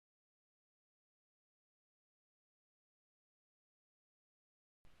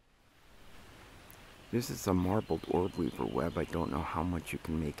This is a marbled Orbweaver web. I don't know how much you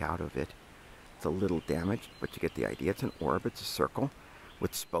can make out of it. It's a little damaged, but you get the idea. It's an orb, it's a circle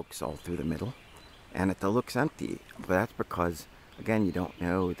with spokes all through the middle. And it looks empty, but that's because, again, you don't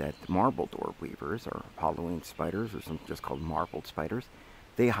know that the marbled Orbweavers, or Halloween spiders, or something just called marbled spiders,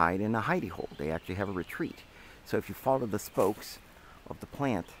 they hide in a hidey hole. They actually have a retreat. So if you follow the spokes of the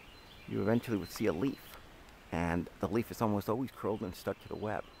plant, you eventually would see a leaf. And the leaf is almost always curled and stuck to the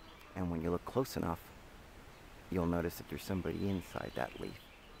web. And when you look close enough, you'll notice that there's somebody inside that leaf.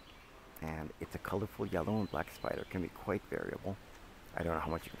 And it's a colorful yellow and black spider. It can be quite variable. I don't know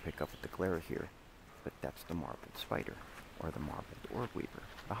how much you can pick up with the glare here, but that's the marbled spider, or the marbled Orbweaver,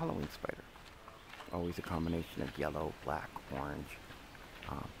 the Halloween spider. Always a combination of yellow, black, orange,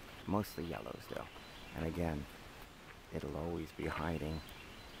 mostly yellows though. And again, it'll always be hiding,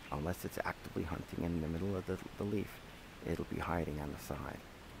 unless it's actively hunting in the middle of the leaf, it'll be hiding on the side.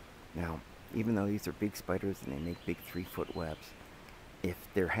 Now, even though these are big spiders and they make big 3-foot webs, if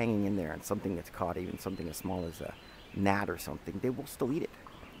they're hanging in there and something gets caught, even something as small as a gnat or something, they will still eat it.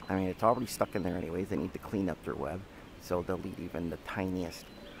 I mean, it's already stuck in there anyways. They need to clean up their web, so they'll eat even the tiniest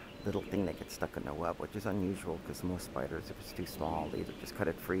little thing that gets stuck in the web, which is unusual because most spiders, if it's too small, they either just cut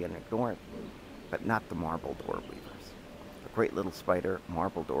it free and ignore it, but not the marbled Orbweavers. A great little spider,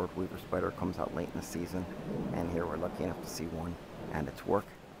 marbled Orbweaver spider, comes out late in the season, and here we're lucky enough to see one, and its work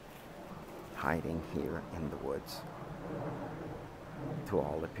hiding here in the woods. To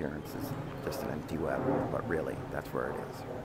all appearances, just an empty web, but really, that's where it is.